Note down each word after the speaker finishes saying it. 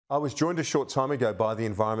I was joined a short time ago by the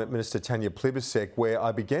Environment Minister Tanya Plibersek, where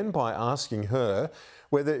I began by asking her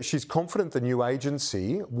whether she's confident the new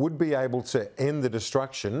agency would be able to end the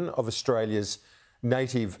destruction of Australia's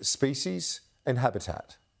native species and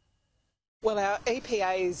habitat. Well, our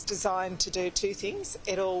EPA is designed to do two things.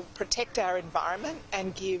 It'll protect our environment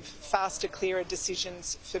and give faster, clearer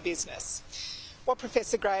decisions for business. What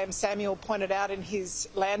Professor Graham Samuel pointed out in his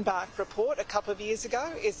Landmark report a couple of years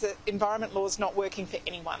ago is that environment law is not working for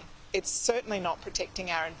anyone. It's certainly not protecting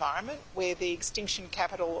our environment. We're the extinction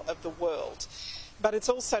capital of the world. But it's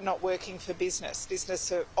also not working for business.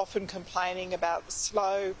 Business are often complaining about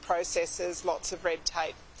slow processes, lots of red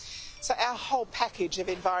tape. So our whole package of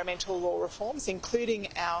environmental law reforms, including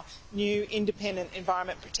our new independent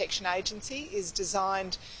Environment Protection Agency, is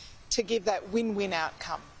designed to give that win-win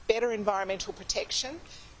outcome. Better environmental protection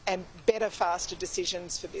and better, faster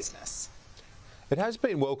decisions for business. It has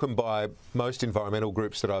been welcomed by most environmental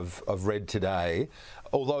groups that I've read today,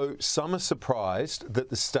 although some are surprised that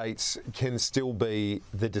the states can still be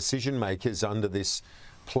the decision makers under this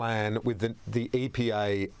plan with the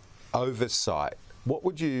EPA oversight. What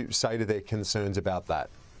would you say to their concerns about that?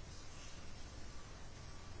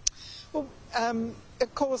 Well,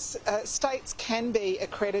 of course, states can be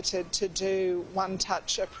accredited to do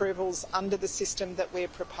one-touch approvals under the system that we're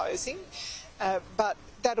proposing, but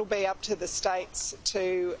that'll be up to the states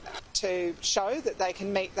to show that they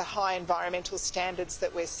can meet the high environmental standards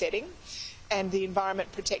that we're setting, and the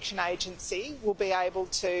Environment Protection Agency will be able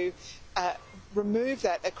to remove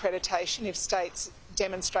that accreditation if states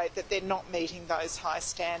demonstrate that they're not meeting those high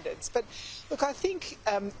standards. But look, I think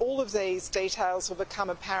all of these details will become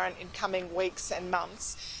apparent in coming weeks and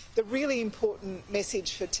months. The really important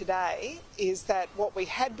message for today is that what we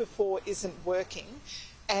had before isn't working,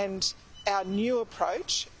 and our new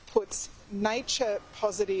approach puts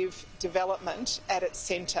nature-positive development at its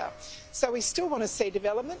centre. So we still want to see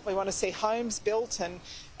development. We want to see homes built and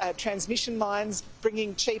transmission lines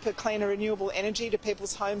bringing cheaper, cleaner, renewable energy to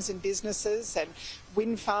people's homes and businesses, and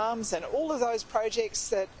wind farms and all of those projects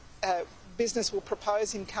that business will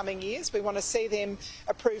propose in coming years. We want to see them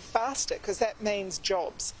approved faster because that means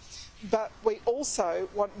jobs. But we also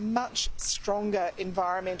want much stronger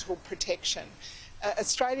environmental protection.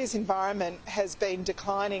 Australia's environment has been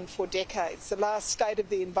declining for decades. The last State of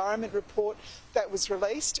the Environment report that was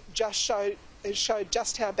released just showed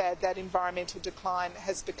just how bad that environmental decline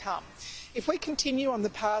has become. If we continue on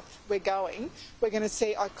the path we're going, we're going to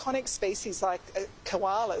see iconic species like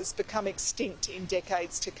koalas become extinct in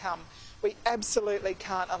decades to come. We absolutely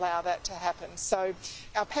can't allow that to happen. So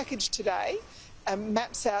our package today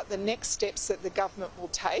maps out the next steps that the government will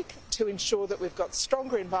take to ensure that we've got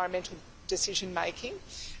stronger environmental decision making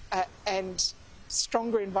and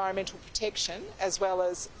stronger environmental protection, as well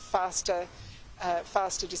as faster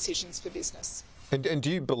decisions for business. And do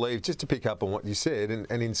you believe, just to pick up on what you said,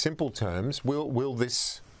 and in simple terms, will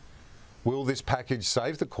this package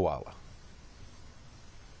save the koala?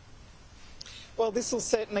 Well, this will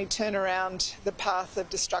certainly turn around the path of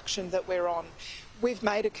destruction that we're on. We've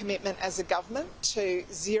made a commitment as a government to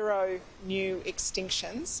zero new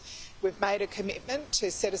extinctions. We've made a commitment to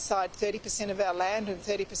set aside 30% of our land and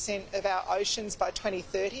 30% of our oceans by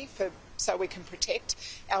 2030 so we can protect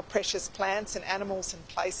our precious plants and animals and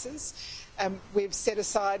places. We've set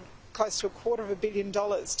aside close to $250 million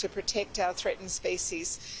to protect our threatened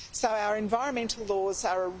species. So our environmental laws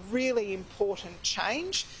are a really important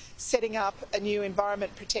change. Setting up a new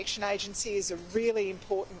Environment Protection Agency is a really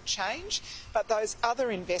important change, but those other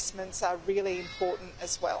investments are really important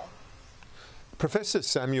as well. Professor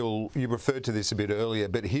Samuel, you referred to this a bit earlier,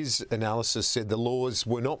 but his analysis said the laws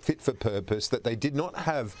were not fit for purpose, that they did not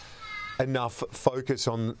have enough focus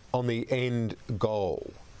on the end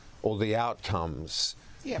goal or the outcomes.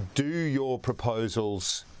 Yeah. Do your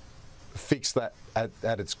proposals fix that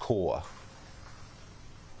at its core?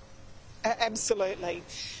 Absolutely.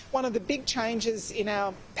 One of the big changes in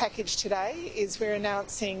our package today is we're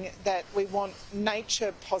announcing that we want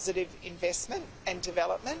nature-positive investment and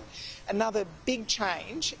development. Another big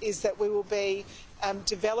change is that we will be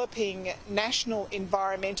developing national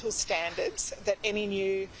environmental standards that any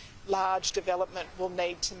new large development will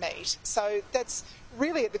need to meet. So that's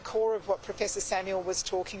really at the core of what Professor Samuel was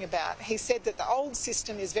talking about. He said that the old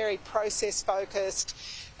system is very process-focused,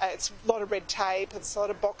 it's a lot of red tape, it's a lot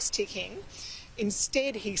of box ticking.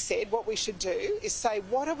 Instead, he said, what we should do is say,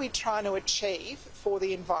 what are we trying to achieve for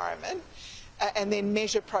the environment, and then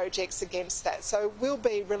measure projects against that. So we'll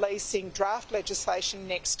be releasing draft legislation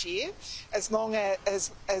next year, as long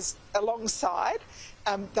as alongside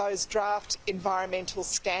those draft environmental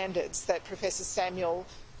standards that Professor Samuel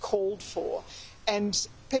called for. And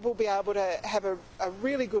people will be able to have a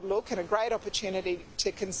really good look and a great opportunity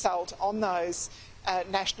to consult on those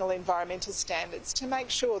national environmental standards to make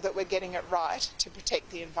sure that we're getting it right to protect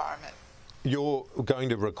the environment. You're going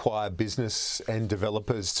to require business and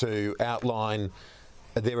developers to outline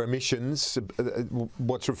their emissions,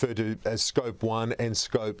 what's referred to as Scope 1 and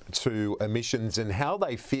Scope 2 emissions, and how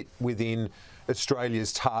they fit within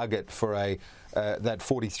Australia's target for that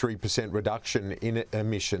 43% reduction in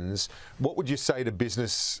emissions. What would you say to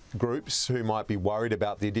business groups who might be worried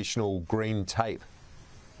about the additional green tape?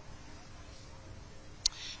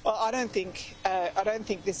 Well, I don't think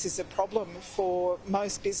this is a problem for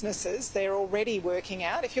most businesses. They're already working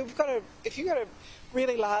out. If you've got a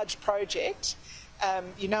really large project,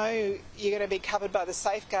 you know you're going to be covered by the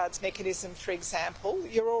safeguards mechanism, for example.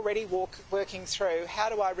 You're already working through how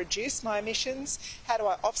do I reduce my emissions, how do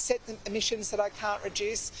I offset the emissions that I can't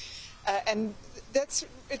reduce, and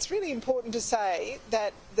it's really important to say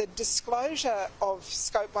that the disclosure of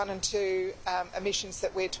Scope 1 and 2 emissions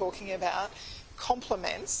that we're talking about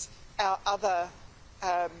complements our other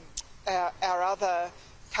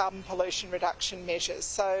carbon pollution reduction measures.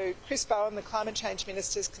 So Chris Bowen, the Climate Change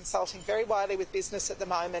Minister, is consulting very widely with business at the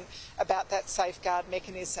moment about that safeguard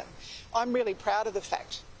mechanism. I'm really proud of the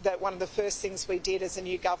fact that one of the first things we did as a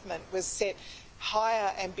new government was set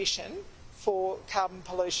higher ambition for carbon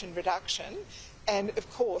pollution reduction. And of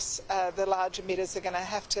course, the large emitters are going to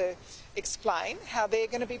have to explain how they're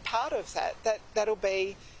going to be part of that. That'll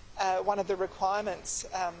be one of the requirements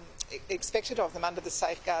expected of them under the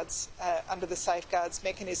safeguards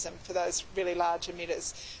mechanism for those really large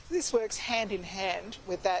emitters. This works hand in hand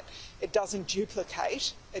with that. It doesn't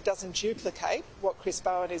duplicate what Chris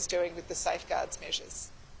Bowen is doing with the safeguards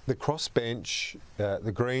measures. The crossbench,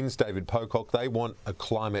 the Greens, David Pocock, they want a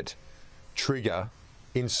climate trigger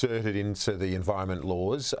inserted into the environment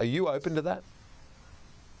laws. Are you open to that?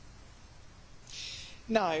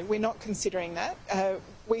 No, we're not considering that.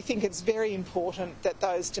 We think it's very important that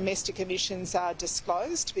those domestic emissions are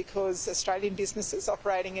disclosed because Australian businesses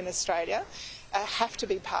operating in Australia have to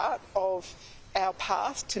be part of our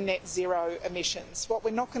path to net zero emissions. What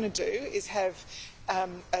we're not going to do is have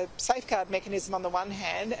a safeguard mechanism on the one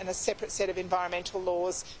hand and a separate set of environmental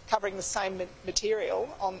laws covering the same material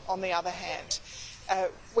on the other hand.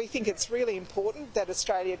 We think it's really important that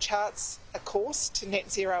Australia charts a course to net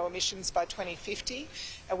zero emissions by 2050,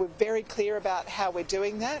 and we're very clear about how we're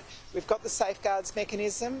doing that. We've got the safeguards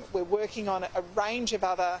mechanism. We're working on a range of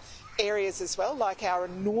other areas as well, like our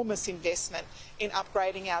enormous investment in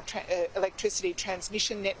upgrading our electricity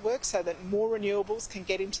transmission network so that more renewables can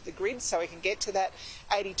get into the grid, so we can get to that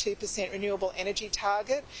 82% renewable energy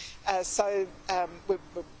target. We're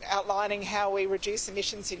outlining how we reduce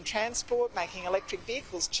emissions in transport, making electric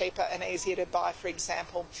vehicles cheaper and easier to buy, for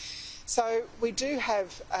example. So we do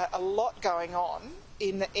have a lot going on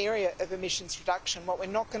in the area of emissions reduction. What we're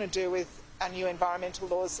not going to do with our new environmental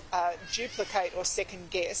laws duplicate or second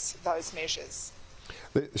guess those measures.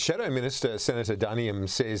 The Shadow Minister, Senator Duniam,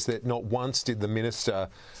 says that not once did the Minister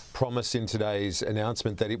promise in today's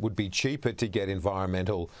announcement that it would be cheaper to get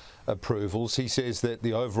environmental approvals. He says that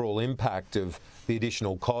the overall impact of the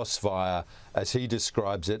additional costs via, as he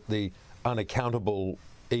describes it, the unaccountable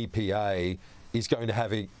EPA is going to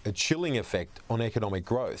have a chilling effect on economic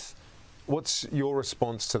growth. What's your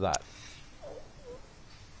response to that?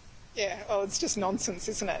 Yeah, well, it's just nonsense,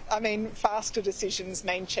 isn't it? I mean, faster decisions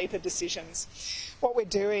mean cheaper decisions. What we're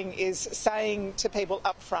doing is saying to people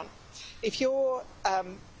up front, if you're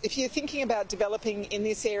thinking about developing in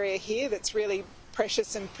this area here that's really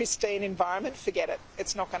precious and pristine environment, forget it.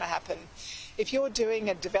 It's not going to happen. If you're doing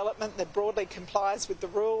a development that broadly complies with the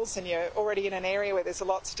rules and you're already in an area where there's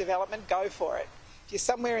lots of development, go for it. If you're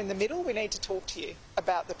somewhere in the middle, we need to talk to you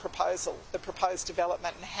about the proposed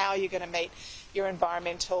development and how you're going to meet your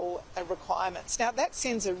environmental requirements. Now, that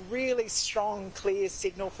sends a really strong, clear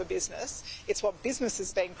signal for business. It's what business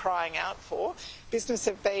has been crying out for. Business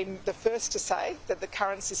have been the first to say that the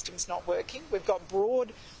current system's not working. We've got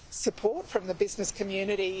broad support from the business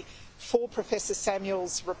community for Professor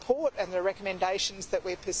Samuel's report and the recommendations that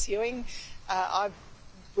we're pursuing. I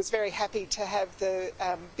was very happy to have the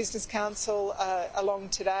Business Council along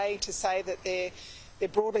today to say that they're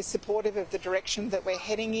broadly supportive of the direction that we're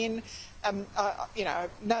heading in.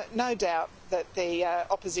 No doubt that the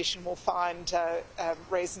opposition will find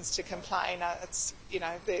reasons to complain. That's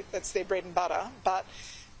their bread and butter. But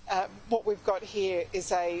what we've got here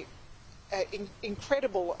is an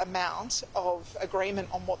incredible amount of agreement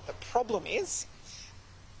on what the problem is.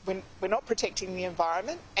 When we're not protecting the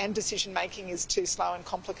environment and decision making is too slow and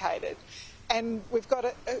complicated. And we've got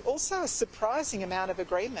also a surprising amount of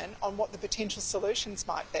agreement on what the potential solutions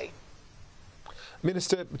might be.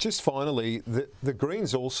 Minister, just finally, the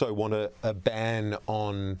Greens also want a ban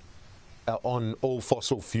on all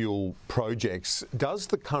fossil fuel projects. Does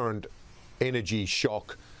the current energy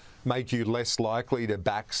shock make you less likely to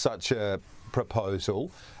back such a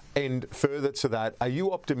proposal? And further to that, are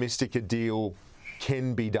you optimistic a deal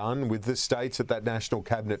can be done with the states at that National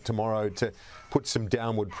Cabinet tomorrow to put some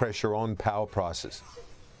downward pressure on power prices?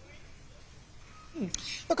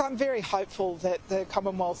 Look, I'm very hopeful that the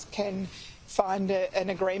Commonwealth can find an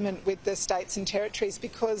agreement with the states and territories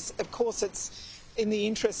because, of course, it's in the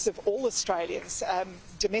interests of all Australians,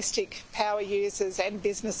 domestic power users and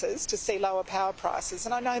businesses, to see lower power prices.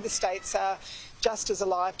 And I know the states are just as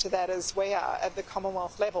alive to that as we are at the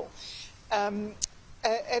Commonwealth level.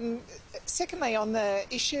 And secondly, on the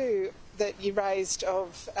issue that you raised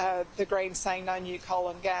of the Greens saying no new coal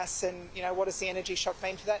and gas, and what does the energy shock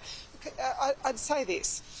mean to that? I'd say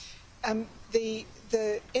this: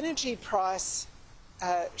 the energy price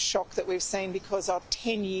shock that we've seen because of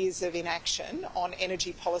 10 years of inaction on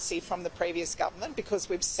energy policy from the previous government, because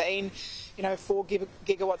we've seen 4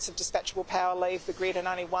 gigawatts of dispatchable power leave the grid and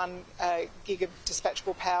only 1 gig of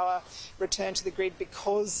dispatchable power return to the grid,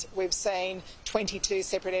 because we've seen 22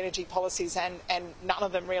 separate energy policies and none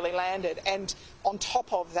of them really landed. And on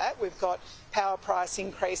top of that, we've got power price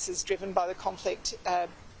increases driven by the conflict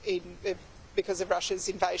because of Russia's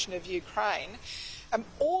invasion of Ukraine.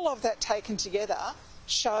 All of that taken together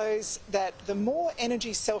shows that the more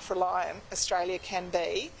energy self-reliant Australia can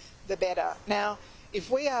be, the better. Now, if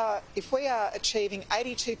we are achieving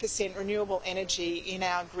 82% renewable energy in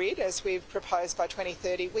our grid, as we've proposed by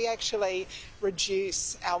 2030, we actually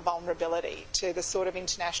reduce our vulnerability to the sort of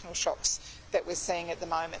international shocks that we're seeing at the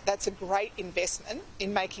moment. That's a great investment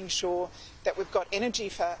in making sure that we've got energy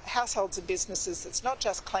for households and businesses that's not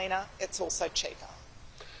just cleaner, it's also cheaper.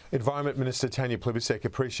 Environment Minister Tanya Plibersek,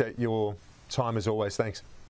 appreciate your time as always. Thanks.